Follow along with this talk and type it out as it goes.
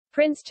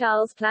Prince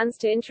Charles' plans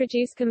to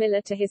introduce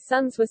Camilla to his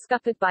sons were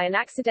scuppered by an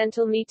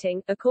accidental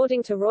meeting,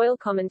 according to royal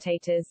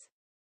commentators.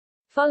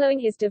 Following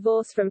his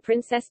divorce from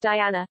Princess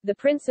Diana, the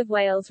Prince of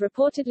Wales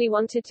reportedly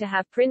wanted to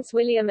have Prince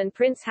William and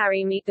Prince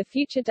Harry meet the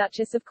future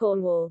Duchess of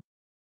Cornwall.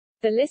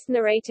 The list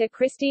narrator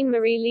Christine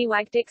Marie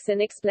Lewag-Dixon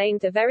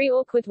explained the very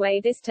awkward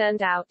way this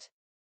turned out.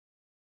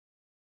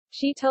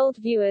 She told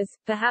viewers,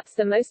 perhaps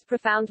the most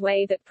profound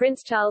way that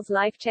Prince Charles'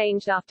 life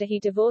changed after he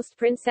divorced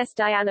Princess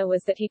Diana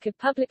was that he could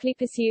publicly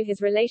pursue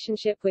his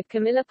relationship with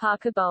Camilla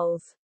Parker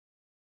Bowles.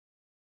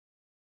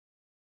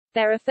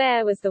 Their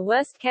affair was the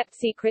worst-kept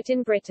secret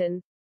in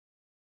Britain.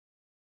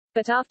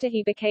 But after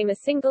he became a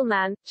single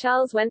man,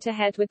 Charles went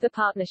ahead with the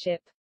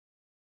partnership.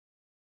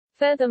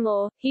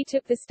 Furthermore, he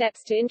took the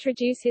steps to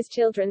introduce his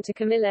children to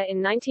Camilla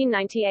in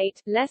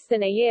 1998, less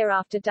than a year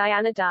after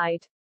Diana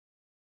died.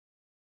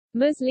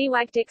 Ms.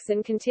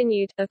 Lewag-Dixon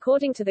continued,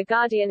 according to The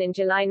Guardian in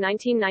July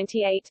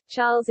 1998,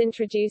 Charles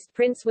introduced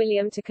Prince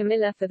William to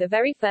Camilla for the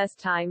very first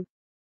time.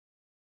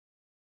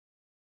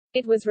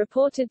 It was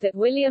reported that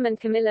William and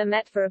Camilla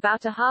met for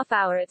about a half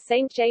hour at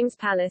St. James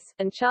Palace,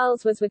 and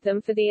Charles was with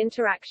them for the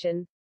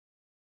interaction.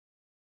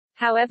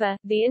 However,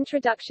 the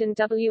introduction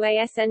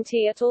wasn't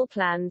at all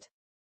planned.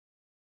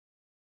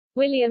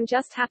 William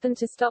just happened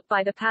to stop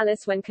by the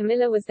palace when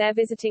Camilla was there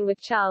visiting with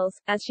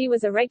Charles, as she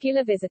was a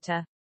regular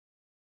visitor.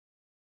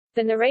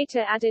 The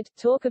narrator added,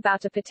 talk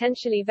about a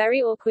potentially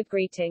very awkward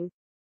greeting.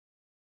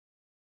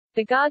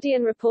 The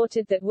Guardian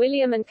reported that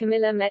William and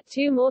Camilla met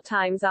 2 more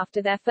times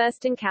after their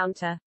first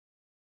encounter.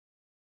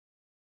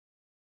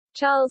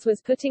 Charles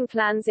was putting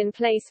plans in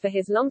place for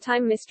his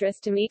longtime mistress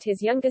to meet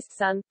his youngest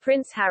son,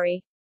 Prince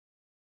Harry.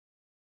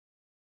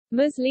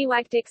 Ms.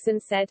 Lewag-Dixon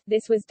said,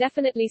 this was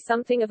definitely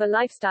something of a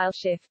lifestyle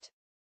shift.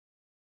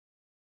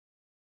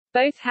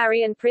 Both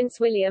Harry and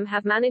Prince William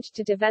have managed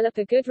to develop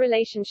a good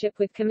relationship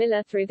with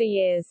Camilla through the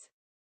years.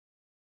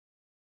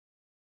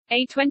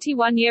 A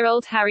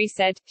 21-year-old Harry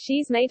said,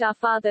 she's made our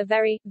father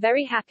very,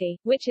 very happy,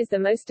 which is the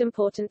most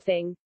important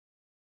thing.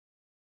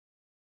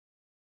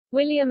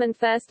 William and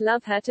first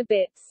love her to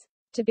bits.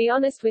 To be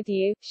honest with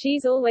you,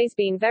 she's always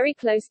been very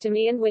close to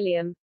me and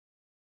William.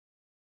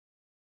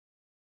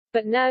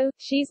 But no,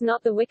 she's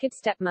not the wicked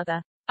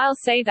stepmother. I'll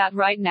say that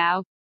right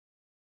now.